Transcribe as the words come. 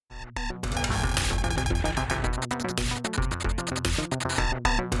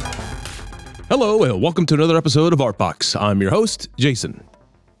Hello, and welcome to another episode of Artbox. I'm your host, Jason.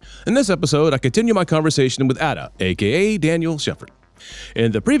 In this episode, I continue my conversation with Ada, aka Daniel Shepard.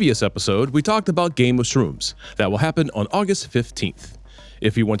 In the previous episode, we talked about Game of Shrooms that will happen on August 15th.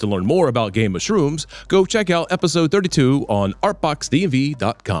 If you want to learn more about Game of Shrooms, go check out episode 32 on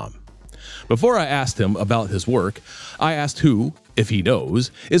artboxdmv.com. Before I asked him about his work, I asked who, if he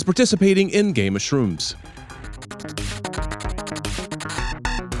knows, is participating in Game of Shrooms.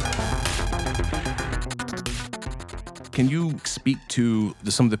 Can you speak to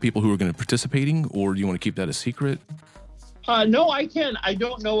some of the people who are going to be participating, or do you want to keep that a secret? No, I can. I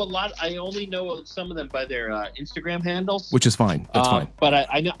don't know a lot. I only know some of them by their Instagram handles. Which is fine. That's fine. But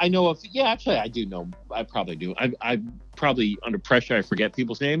I know of. Yeah, actually, I do know. I probably do. I probably under pressure I forget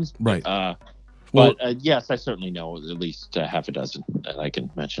people's names. Right. Yes, I certainly know at least half a dozen that I can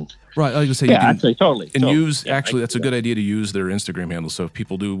mention. Right. I was going to say, yeah, actually, totally. And totally. use, actually, that's a good idea to use their Instagram handle. So if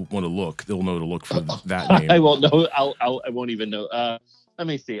people do want to look, they'll know to look for that name. I won't know. I won't even know. Let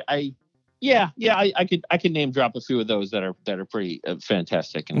me see. I could name drop a few of those that are pretty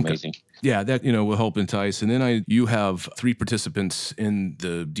fantastic and amazing. Yeah, that will help entice. And then you have 3 participants in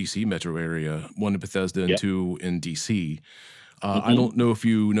the DC metro area, 1 in Bethesda and 2 in DC. I don't know if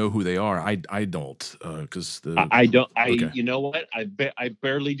you know who they are. I don't because I don't. Okay. You know what? I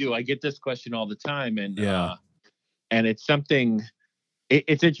barely do. I get this question all the time, and and it's something.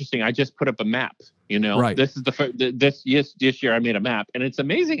 It's interesting. I just put up a map. Right. This is this year I made a map, and it's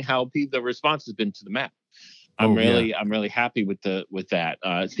amazing how the response has been to the map. I'm really happy with that.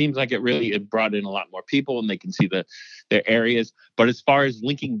 It seems like it brought in a lot more people, and they can see their areas. But as far as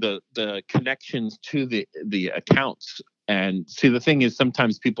linking the connections to the accounts. And see, the thing is,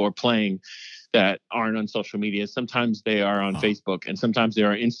 sometimes people are playing that aren't on social media. Sometimes they are on Facebook, and sometimes they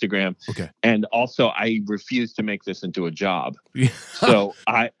are on Instagram. Okay. And also, I refuse to make this into a job. So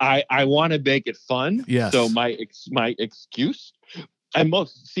I want to make it fun. Yes. So my excuse. And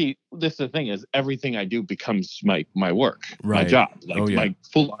this is the thing is everything I do becomes my work, my job, my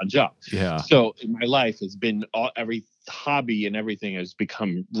full on job. Yeah. So my life has been every hobby and everything has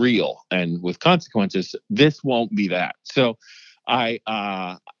become real and with consequences. This won't be that. So I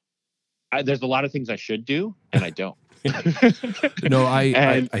there's a lot of things I should do and I don't. No,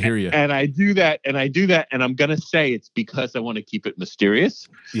 I hear you. And I do that and I'm going to say it's because I want to keep it mysterious.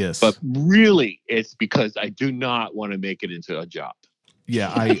 Yes. But really it's because I do not want to make it into a job.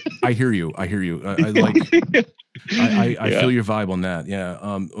 Yeah, I hear you. I feel your vibe on that. Yeah.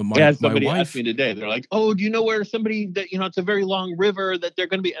 Somebody asked me today. They're like, "Oh, do you know where somebody that it's a very long river that they're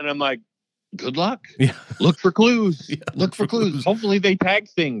going to be?" And I'm like, "Good luck. Yeah. Look for clues. Yeah, look for clues. Hopefully they tag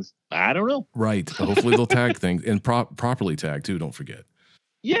things. I don't know. Right. Hopefully they'll tag things and properly tag too. Don't forget.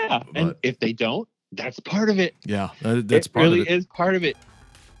 Yeah. And if they don't, that's part of it. Yeah, that's part of it. It really is part of it.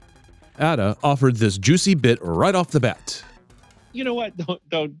 Ada offered this juicy bit right off the bat. You know what?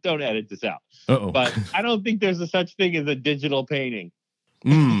 Don't edit this out. Uh-oh. But I don't think there's a such thing as a digital painting.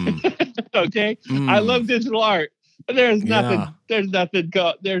 Okay? I love digital art. But there's nothing. Yeah. There's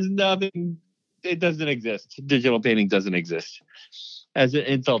nothing. It doesn't exist. Digital painting doesn't exist. As an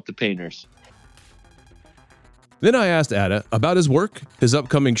insult to painters. Then I asked Ada about his work, his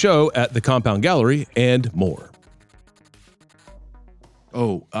upcoming show at the Compound Gallery, and more.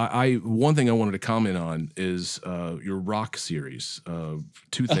 Oh, one thing I wanted to comment on is your rock series.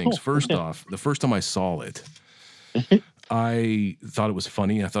 2 things. First off, the first time I saw it, I thought it was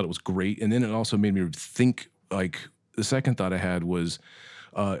funny. I thought it was great. And then it also made me think, the second thought I had was,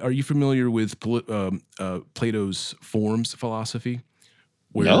 are you familiar with Plato's forms philosophy?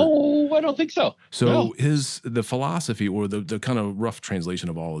 No, I don't think so. So the philosophy, or the kind of rough translation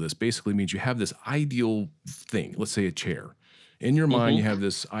of all of this, basically means you have this ideal thing, let's say a chair. In your mind, you have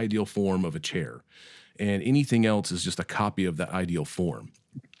this ideal form of a chair, and anything else is just a copy of that ideal form.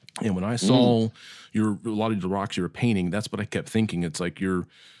 And when I saw a lot of the rocks you were painting, that's what I kept thinking. It's like you're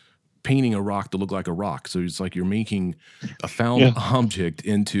painting a rock to look like a rock. So it's like you're making a found object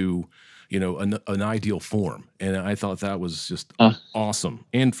into, an ideal form. And I thought that was just awesome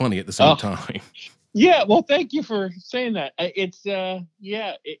and funny at the same time. Yeah. Well, thank you for saying that. It's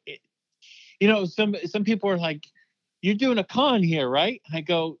some people are like, "You're doing a con here, right?" I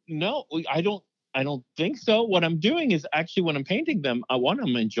go, "No, I don't think so. What I'm doing is actually when I'm painting them,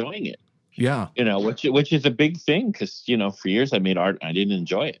 I'm enjoying it." Yeah. Which is a big thing because, for years I made art and I didn't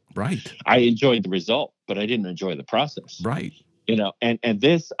enjoy it. Right. I enjoyed the result, but I didn't enjoy the process. Right. And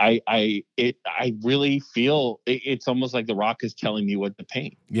this, I really feel it's almost like the rock is telling me what to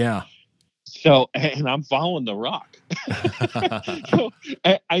paint. Yeah. So, and I'm following the rock. So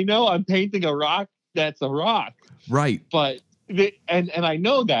I know I'm painting a rock that's a rock, Right. but and I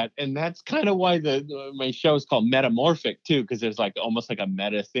know that, and that's kind of why my show is called Metamorphic too, because there's like almost like a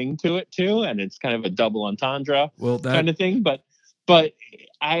meta thing to it too, and it's kind of a double entendre kind of thing. But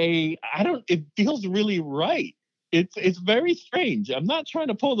I don't. It feels really right. It's very strange. I'm not trying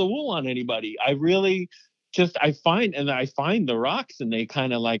to pull the wool on anybody. I really just I find the rocks, and they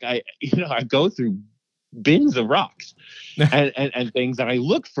kind of like I go through bins of rocks and things, and I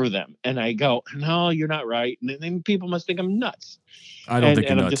look for them and I go, no, you're not right. And then people must think I'm nuts. I don't think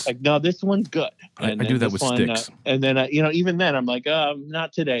you're I'm nuts. just like, no, this one's good. And I do that with sticks. And then, even then I'm like,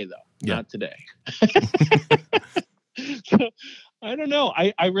 not today though. Yeah. Not today. So, I don't know.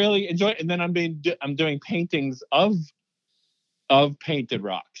 I really enjoy it. And then I'm doing paintings of painted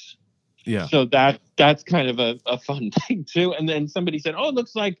rocks. Yeah. So that's kind of a fun thing too. And then somebody said, "Oh, it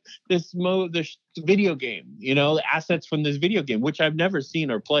looks like this video game. The assets from this video game, which I've never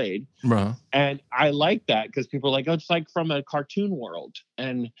seen or played." Uh-huh. And I like that because people are like, "Oh, it's like from a cartoon world."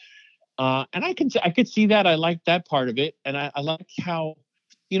 And I could see that. I like that part of it, and I like how.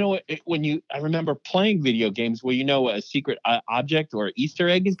 I remember playing video games where a secret object or Easter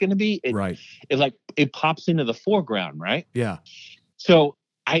egg is going to be. Right. It pops into the foreground, right? Yeah. So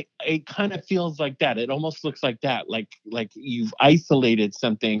it kind of feels like that. It almost looks like that, like you've isolated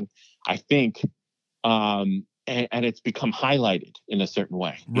something, I think, and it's become highlighted in a certain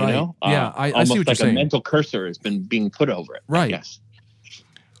way. Right. Yeah, I see what you're saying. A mental cursor has been being put over it. Right. Yes.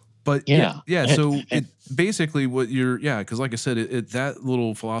 But yeah. So it basically what because like I said, that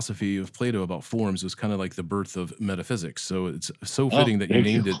little philosophy of Plato about forms was kind of like the birth of metaphysics. So it's so fitting that you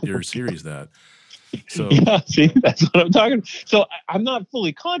named your series that. So yeah, see, that's what I'm talking about. So I'm not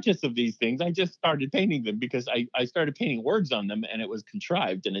fully conscious of these things. I just started painting them because I started painting words on them, and it was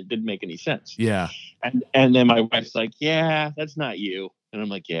contrived and it didn't make any sense. Yeah. And then my wife's like, "Yeah, that's not you," and I'm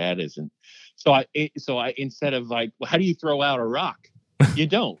like, "Yeah, it isn't." So I instead of like, well, how do you throw out a rock? You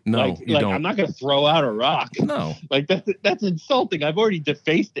don't. No, you don't. I'm not going to throw out a rock. No. Like that's insulting. I've already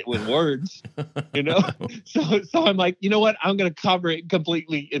defaced it with words, So I'm like, you know what? I'm going to cover it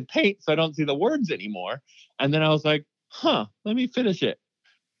completely in paint so I don't see the words anymore. And then I was like, let me finish it.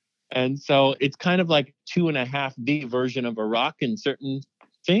 And so it's kind of like 2.5D version of a rock in certain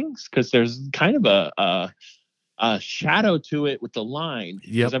things because there's kind of a shadow to it with the line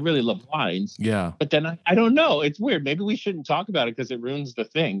because I really love lines. Yeah. But then I don't know. It's weird. Maybe we shouldn't talk about it because it ruins the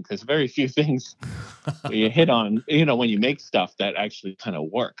thing because very few things you hit on, when you make stuff that actually kind of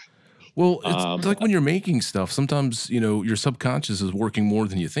work. Well, it's like when you're making stuff, sometimes, your subconscious is working more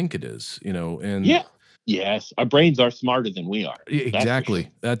than you think it is, and yeah. Yes. Our brains are smarter than we are. Exactly.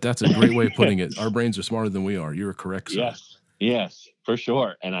 That's a great way of putting it. Our brains are smarter than we are. You're correct, sir. Yes, for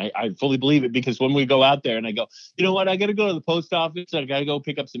sure. And I fully believe it because when we go out there and I go, you know what, I got to go to the post office. I got to go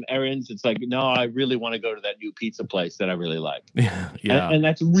pick up some errands. It's like, no, I really want to go to that new pizza place that I really like. Yeah. And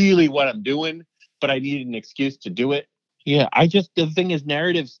that's really what I'm doing, but I needed an excuse to do it. Yeah. The thing is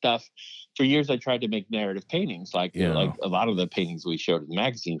narrative stuff. For years, I tried to make narrative paintings, like a lot of the paintings we showed in the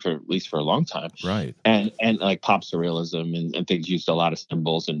magazine for at least for a long time. Right. And like pop surrealism and things used a lot of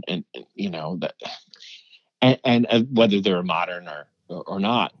symbols and that. And whether they're modern or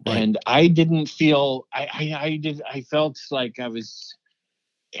not. Right. And I didn't feel I felt like I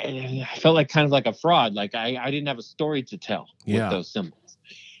felt like kind of like a fraud. Like I didn't have a story to tell with those symbols.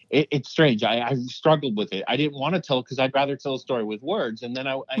 It's strange. I struggled with it. I didn't want to tell because I'd rather tell a story with words. And then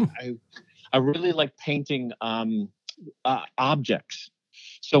I really like painting objects.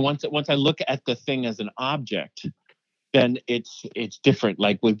 So once I look at the thing as an object, then it's different.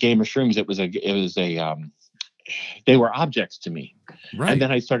 Like with Game of Shrooms, it was a they were objects to me. Right. And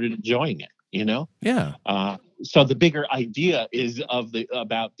then I started enjoying it, Yeah. So the bigger idea is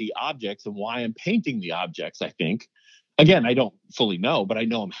about the objects and why I'm painting the objects, I think. Again, I don't fully know, but I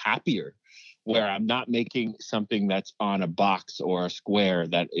know I'm happier where I'm not making something that's on a box or a square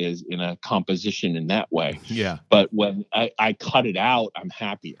that is in a composition in that way. Yeah. But when I cut it out, I'm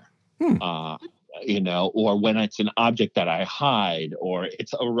happier. Or when it's an object that I hide, or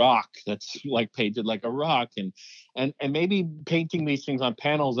it's a rock that's like painted like a rock, and maybe painting these things on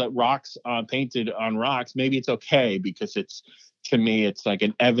panels that rocks painted on rocks, maybe it's okay because to me it's like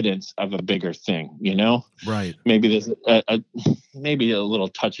an evidence of a bigger thing, Right. Maybe there's maybe a little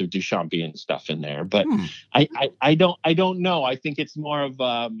touch of Duchampian stuff in there, but I don't know. I think it's more of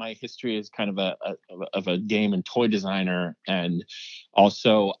my history as kind of a game and toy designer, and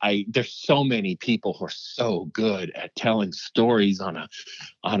also there's so many people who are so good at telling stories on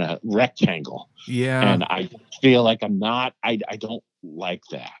a rectangle. Yeah. And I feel like I don't like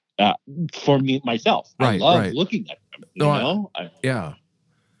that. uh, for me myself. I Right, love right. looking at them. You No, know, yeah.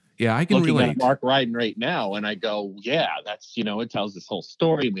 Yeah, I can looking at relate. Mark Ryden right now, and I go, yeah, that's, you know, it tells this whole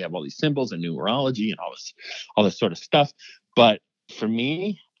story. We have all these symbols and numerology and all this sort of stuff. But for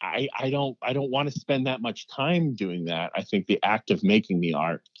me, I don't want to spend that much time doing that. I think the act of making the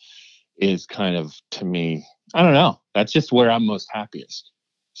art is kind of, to me, I don't know. That's just where I'm most happiest.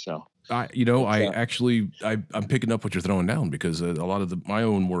 So I actually, I'm picking up what you're throwing down because a lot of my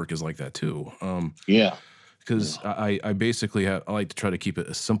own work is like that too. yeah, Because I basically I like to try to keep it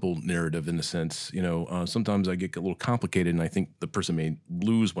a simple narrative in the sense, sometimes I get a little complicated and I think the person may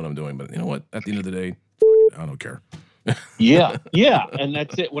lose what I'm doing, but you know what? At the end of the day, I don't care. yeah, and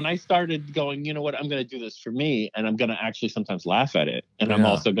that's it. When I started going, you know what, I'm going to do this for me, and I'm going to actually sometimes laugh at it, and I'm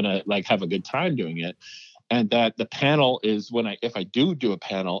also going to like have a good time doing it. And that the panel is if I do a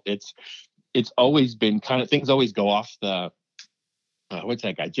panel, it's always been kind of, things always go off the what's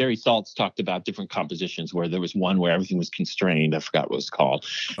that guy? Jerry Saltz talked about different compositions where there was one where everything was constrained. I forgot what it was called.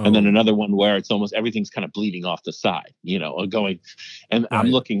 And then another one where it's almost everything's kind of bleeding off the side, or going. And I'm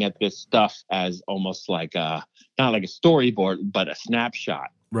looking at this stuff as almost like not like a storyboard, but a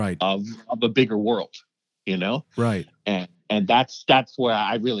snapshot of a bigger world, Right. And that's where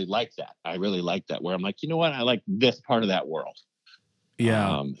I really like that. I really like that, where I'm like, you know what? I like this part of that world.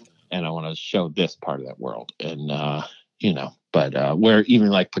 Yeah. And I want to show this part of that world. And, but where even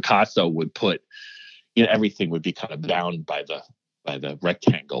like Picasso would put, everything would be kind of bound by the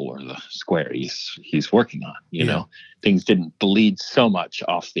rectangle or the square he's working on. Things didn't bleed so much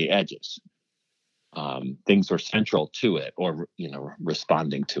off the edges. Things were central to it, or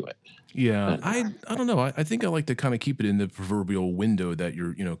responding to it. Yeah, I don't know. I think I like to kind of keep it in the proverbial window that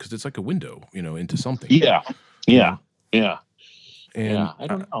you're, because it's like a window, into something. Yeah. And I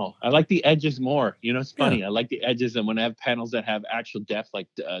don't know. I like the edges more. It's funny. Yeah. I like the edges, and when I have panels that have actual depth, like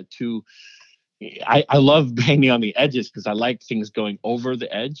I love painting on the edges because I like things going over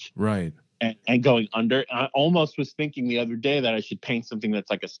the edge, right, and going under. I almost was thinking the other day that I should paint something that's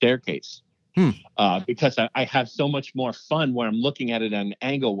like a staircase. Because I have so much more fun where I'm looking at it at an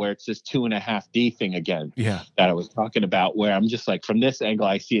angle where it's this 2.5D thing again. Yeah. That I was talking about, where I'm just like, from this angle,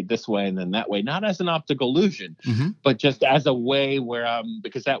 I see it this way and then that way, not as an optical illusion, but just as a way where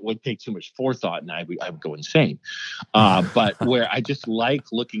because that would take too much forethought and I would go insane. But where I just like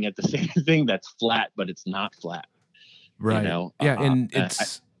looking at the same thing that's flat, but it's not flat. Right. Yeah. And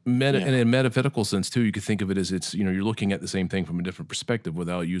it's, in a metaphysical sense too, you could think of it as it's, you're looking at the same thing from a different perspective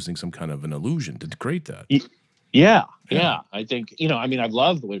without using some kind of an illusion to create that. Yeah. I think, I've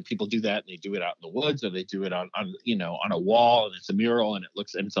loved when people do that, and they do it out in the woods, or they do it on a wall, and it's a mural, and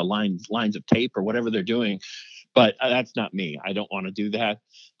it's a lines of tape or whatever they're doing. But that's not me. I don't want to do that.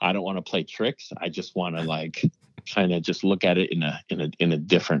 I don't want to play tricks. I just want to like kind of just look at it in a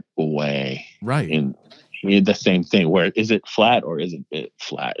different way. Right. The same thing, where is it flat or isn't it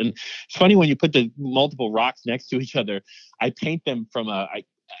flat? And it's funny when you put the multiple rocks next to each other. I paint them from I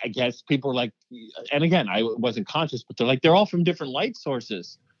guess people are like, and again, I wasn't conscious, but they're all from different light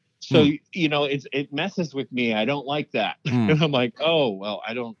sources. So it messes with me. I don't like that. And I'm like, oh well,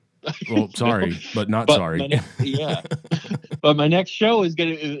 I don't. Well, sorry, but not sorry. But my next show is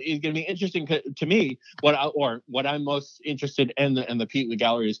gonna be interesting to me. What I'm most interested in, and the Pete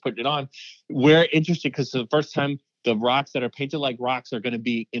Gallery is putting it on. We're interested because for the first time, the rocks that are painted like rocks are going to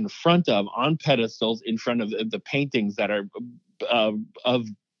be on pedestals in front of the paintings that are of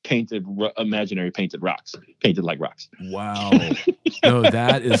imaginary painted rocks, painted like rocks. Wow, no,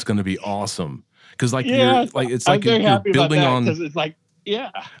 that is going to be awesome. Because it's like you're building on, because it's like.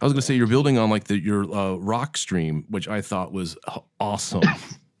 Yeah, I was gonna say you're building on like your rock stream, which I thought was awesome.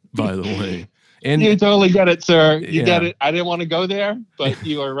 By the way, and you totally get it, sir. You get it. I didn't want to go there, but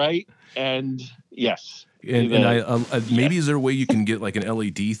you are right. And yes, and maybe is there a way you can get like an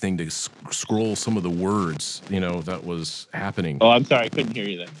LED thing to scroll some of the words that was happening? Oh, I'm sorry, I couldn't hear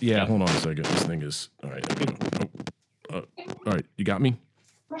you then. Yeah, hold on a second. This thing is all right. All right, you got me.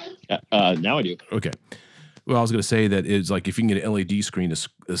 Now I do. Okay. Well, I was going to say that it's like if you can get an LED screen to,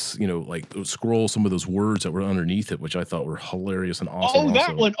 like scroll some of those words that were underneath it, which I thought were hilarious and awesome. Oh,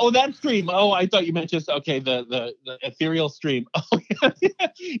 that one. Oh, that stream. Oh, I thought you meant just the ethereal stream. Oh,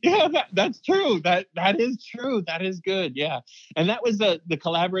 yeah, that's true. That is true. That is good. Yeah, and that was the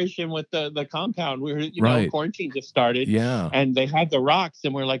collaboration with the compound. We were, quarantine just started. Yeah, and they had the rocks,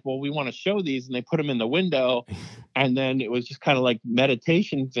 and we're like, well, we want to show these, and they put them in the window, and then it was just kind of like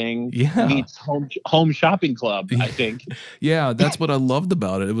meditation thing. Yeah, meets home shopping club, I think. Yeah, that's what I loved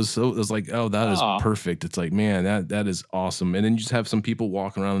about it. It was like, oh, that is perfect. It's like, man, that is awesome. And then you just have some people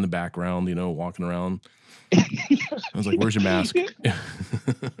walking around in the background, walking around. I was like, "Where's your mask?"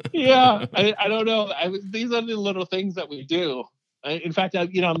 Yeah, I don't know. These are the little things that we do. In fact,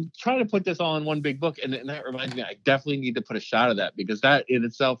 I'm trying to put this all in one big book, and that reminds me, I definitely need to put a shot of that, because that in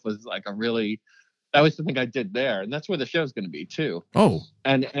itself was like that was something I did there, and that's where the show's going to be too. Oh,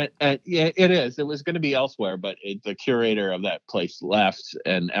 and yeah, it is. It was going to be elsewhere, but the curator of that place left,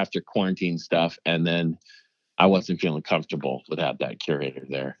 and after quarantine stuff, and then I wasn't feeling comfortable without that curator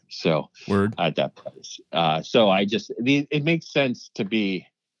there. So word. at that place, so it makes sense to be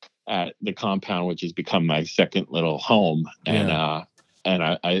at the compound, which has become my second little home. Yeah. And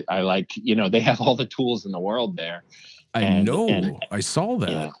I like, they have all the tools in the world there. I know. I saw that.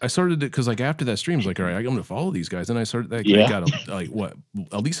 Yeah. I started it because, like, after that stream, I was like, all right, I'm going to follow these guys. And I started that. Yeah. I got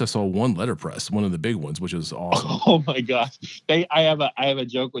at least I saw one letterpress, one of the big ones, which is awesome. Oh my gosh. I have a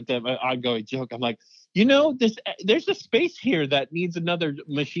joke with them, an ongoing joke. I'm like, there's a space here that needs another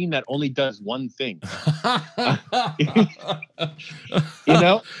machine that only does one thing.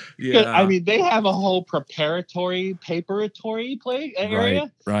 Yeah. I mean, they have a whole paperatory play area,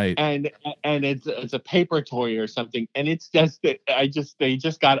 right, and it's a paperatory or something, and it's just they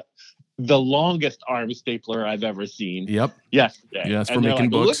just got the longest arm stapler I've ever seen. Yep. Yesterday. Yeah, it's for and making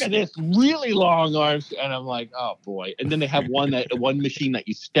books. Look at this really long arms, and I'm like, oh boy. And then they have one machine that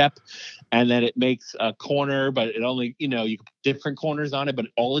you step, and then it makes a corner, but it only you can put different corners on it, but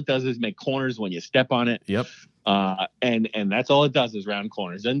all it does is make corners when you step on it. Yep. And that's all it does is round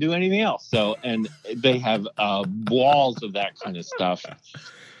corners. Doesn't do anything else. So, and they have walls of that kind of stuff,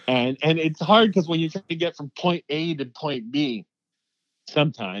 and it's hard because when you're trying to get from point A to point B,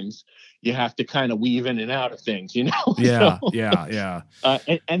 sometimes you have to kind of weave in and out of things, Yeah, so, yeah.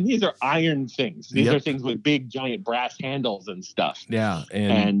 And these are iron things. These are things with big, giant brass handles and stuff. Yeah,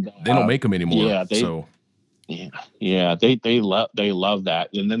 and they don't make them anymore. Yeah, they love that.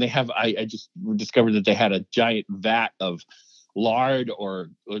 And then they have. I just discovered that they had a giant vat of lard, or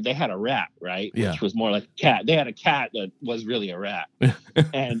they had a rat, right? Yeah. Which was more like a cat. They had a cat that was really a rat,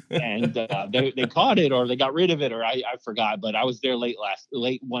 and they caught it, or they got rid of it, or I forgot. But I was there late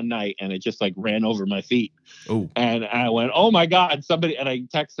one night, and it just like ran over my feet. Oh, and I went, oh my god, somebody! And I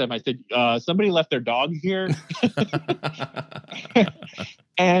texted them. I said, somebody left their dog here.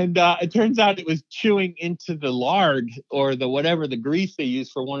 And it turns out it was chewing into the lard or the grease they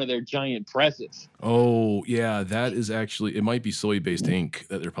use for one of their giant presses. Oh, yeah, that is actually, it might be soy-based ink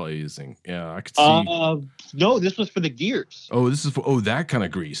that they're probably using. Yeah, I could see. No, this was for the gears. Oh, this is for, that kind of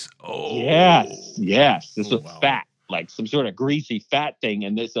grease. Oh. Yes. This was fat, like some sort of greasy fat thing.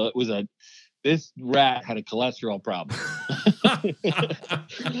 And this rat had a cholesterol problem.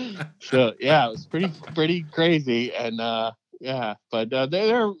 So, yeah, it was pretty crazy. And, yeah, but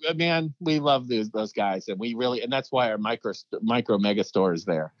they're man, we love those guys, and and that's why our micro mega store is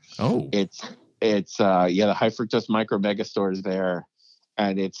there. Oh, it's the High Fructose Micro Mega store is there,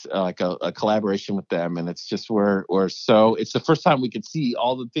 and it's like a collaboration with them, and it's just it's the first time we could see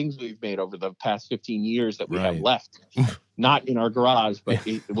all the things we've made over the past 15 years that we have left, not in our garage, but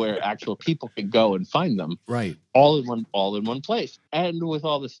where actual people can go and find them. Right. All in one place, and with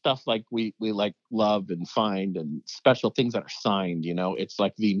all the stuff like we like love and find, and special things that are signed. It's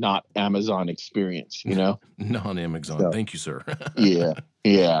like the not Amazon experience. Non-Amazon. So, thank you, sir.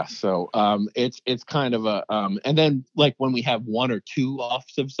 Yeah. So it's kind of a and then like when we have one or two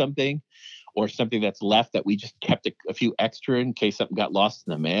offs of something, or something that's left that we just kept a few extra in case something got lost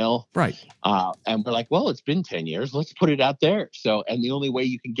in the mail. Right. And we're like, well, it's been 10 years. Let's put it out there. So, and the only way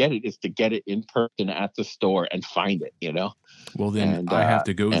you can get it is to get it in person at the store and find it, Well, then I have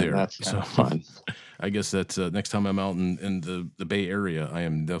to go there. That's fun. I guess that's next time I'm out in the Bay Area, I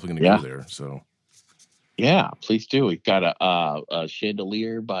am definitely going to go there. So. Yeah, please do. We've got a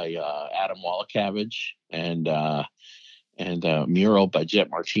chandelier by Adam Wallacavage, and a mural by Jet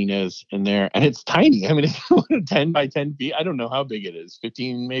Martinez in there. And it's tiny. I mean, it's 10 by 10 feet. I don't know how big it is.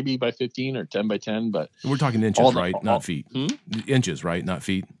 15 maybe by 15 or 10 by 10. But we're talking inches, right? Not feet. Inches, right? Not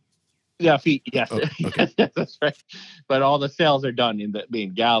feet. Yeah, feet. Yes. Oh, okay. That's right. But all the sales are done in the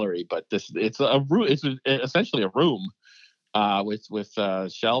main gallery. But it's a room. It's essentially a room with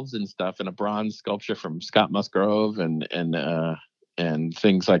shelves and stuff, and a bronze sculpture from Scott Musgrove and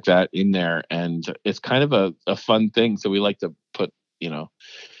things like that in there. And it's kind of a fun thing. So we like to put,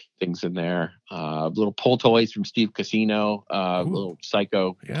 things in there. Little pull toys from Steve Casino, little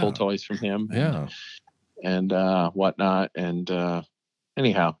Psycho pull toys from him. Yeah. And whatnot. And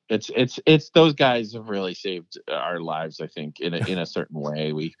anyhow, it's those guys have really saved our lives, I think, in a certain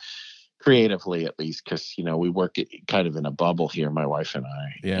way. We creatively, at least, because we work kind of in a bubble here, my wife and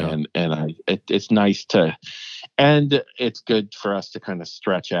I. Yeah. And it's nice to, and it's good for us to kind of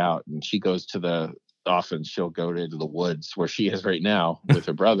stretch out. And she goes to often she'll go into the woods where she is right now with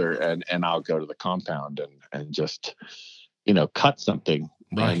her brother, and I'll go to the compound and just, cut something.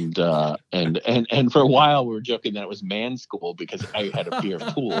 Right. And for a while we were joking that it was man school because I had a fear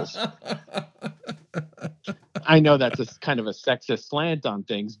of tools. I know that's a kind of a sexist slant on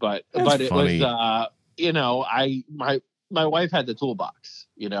things, but it funny. was my wife had the toolbox,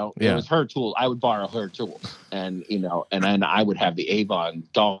 it was her tool. I would borrow her tools, and then I would have the Avon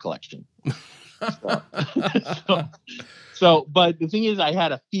doll collection. But the thing is, I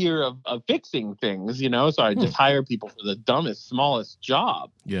had a fear of fixing things, so I just hire people for the dumbest, smallest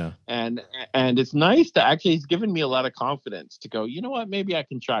job. Yeah. And it's nice to actually, it's given me a lot of confidence to go, you know what, maybe I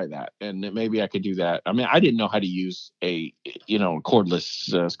can try that. And maybe I could do that. I mean, I didn't know how to use a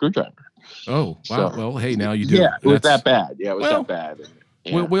cordless screwdriver. Oh, wow. So, well, hey, now you do. Yeah, it was that bad. Yeah, it was that bad.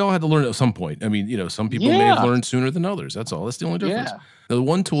 Yeah. We all had to learn at some point. I mean, some people may have learned sooner than others. That's all. That's the only difference. Yeah. Now, the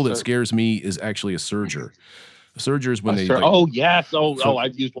one tool that scares me is actually a serger. A serger is when they. Oh yes.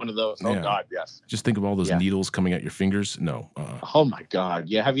 I've used one of those. Oh God, yes. Just think of all those needles coming out your fingers. No. Oh my God.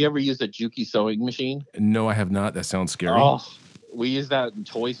 Yeah. Have you ever used a Juki sewing machine? No, I have not. That sounds scary. Oh, we used that in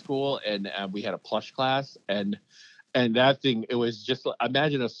toy school, and we had a plush class, and that thing. It was just,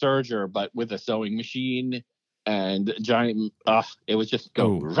 imagine a serger but with a sewing machine. And giant, it would just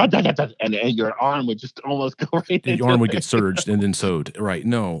go, and your arm would just almost go right. Your arm would get surged and then sewed. Right?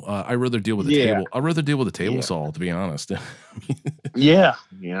 No, I rather deal with a table. I'd rather deal with a table saw, to be honest. Yeah.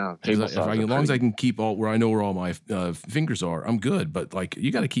 As long as I can keep where I know where all my fingers are, I'm good. But like,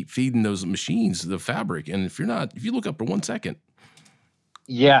 you got to keep feeding those machines the fabric, and if you look up for 1 second.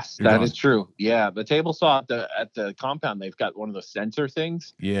 Yes, that is true. Yeah, the table saw at the compound, they've got one of those sensor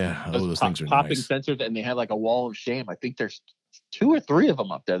things. Yeah, those things are popping nice. Sensors, and they have like a wall of shame. I think there's 2 or 3 of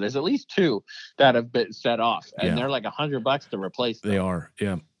them up there. There's at least 2 that have been set off, and they're like $100 to replace them. They are,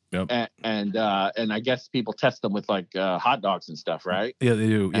 yeah. Yep. And I guess people test them with like hot dogs and stuff, right? Yeah, they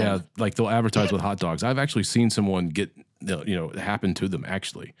do. Yeah, like they'll advertise with hot dogs. I've actually seen someone get, it happened to them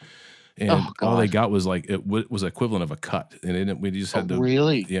actually. And all they got was like, it was equivalent of a cut. And we just had to.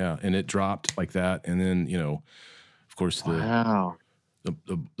 Really? Yeah. And it dropped like that. And then, of course, the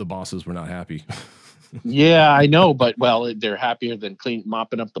bosses were not happy. Yeah, I know. But, they're happier than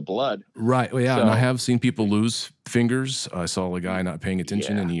mopping up the blood. Right. Well, yeah. So, and I have seen people lose fingers. I saw a guy not paying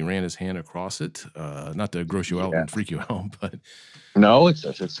attention and he ran his hand across it. Not to gross you out and freak you out, but. No, it's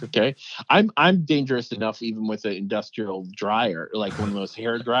okay. I'm dangerous enough even with an industrial dryer, like one of those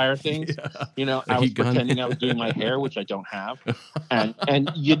hair dryer things. I was pretending I was doing my hair, which I don't have, and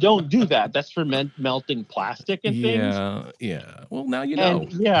you don't do that. That's for melting plastic and things. Yeah. Well, now you know.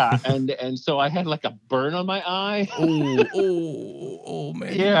 And so I had like a burn on my eye. Oh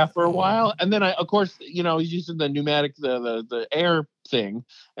man. Yeah, for a while, and then I was using the pneumatic, the air thing,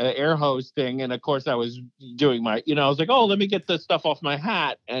 air hose thing, and of course I was doing my, I was like, oh, let me get the stuff off my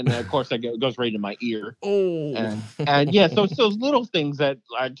hat, and of course it goes right in my ear. And yeah, so it's those little things that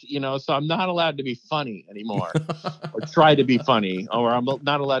so I'm not allowed to be funny anymore, or try to be funny, or I'm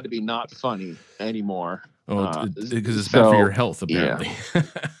not allowed to be not funny anymore. Because it's bad for your health, apparently.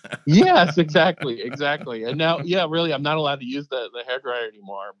 Yes, exactly. And now, really, I'm not allowed to use the hairdryer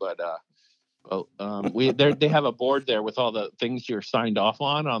anymore, but they have a board there with all the things you're signed off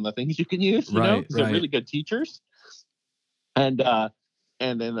on the things you can use. They're really good teachers. And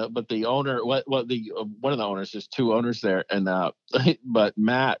then but the owner, one of the owners, there's 2 owners there, and but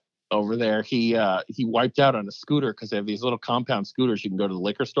Matt over there, he wiped out on a scooter because they have these little compound scooters you can go to the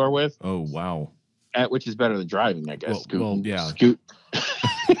liquor store with. Oh wow. Which is better than driving, I guess. Scoot.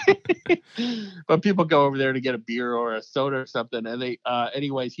 But people go over there to get a beer or a soda or something, and they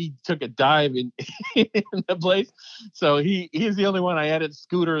anyways, he took a dive in the place, so he's the only one. I had a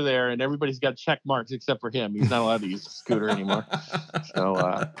scooter there, and everybody's got check marks except for him. He's not allowed to use the scooter anymore.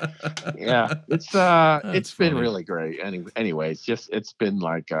 So it's been really great. Anyways, it's been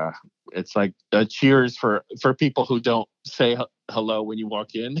like it's like a cheers for people who don't say hello when you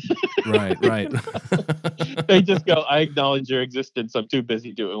walk in. Right. They just go, I acknowledge your existence. I'm too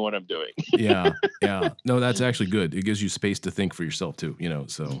busy doing what I'm doing. Yeah. No, that's actually good. It gives you space to think for yourself too,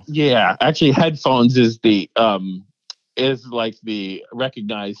 so. Yeah, actually headphones is like the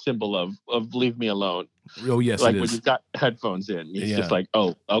recognized symbol of leave me alone. Oh yes, like it is. When you've got headphones in, it's just like,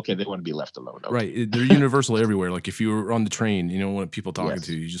 oh, okay, they want to be left alone. Okay. Right, they're universal everywhere. Like if you're on the train, you don't want people talking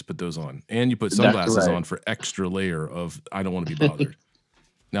to you, you just put those on, and you put sunglasses on for extra layer of I don't want to be bothered.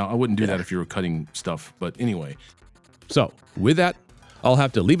 Now I wouldn't do that if you were cutting stuff, but anyway. So with that, I'll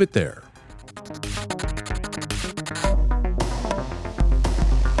have to leave it there.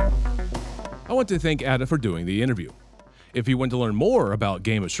 I want to thank Ada for doing the interview. If you want to learn more about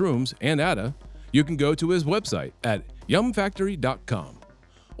Game of Shrooms and Ada, you can go to his website at yumfactory.com,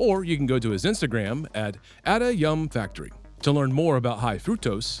 or you can go to his Instagram at @yumfactory. To learn more about High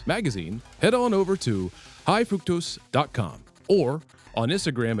Fructose Magazine, head on over to highfructose.com or on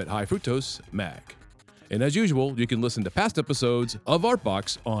Instagram at highfructosemag. And as usual, you can listen to past episodes of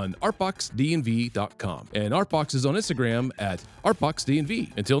ArtBox on artboxdnv.com. And ArtBox is on Instagram at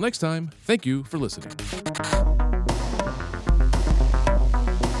artboxdnv. Until next time, thank you for listening.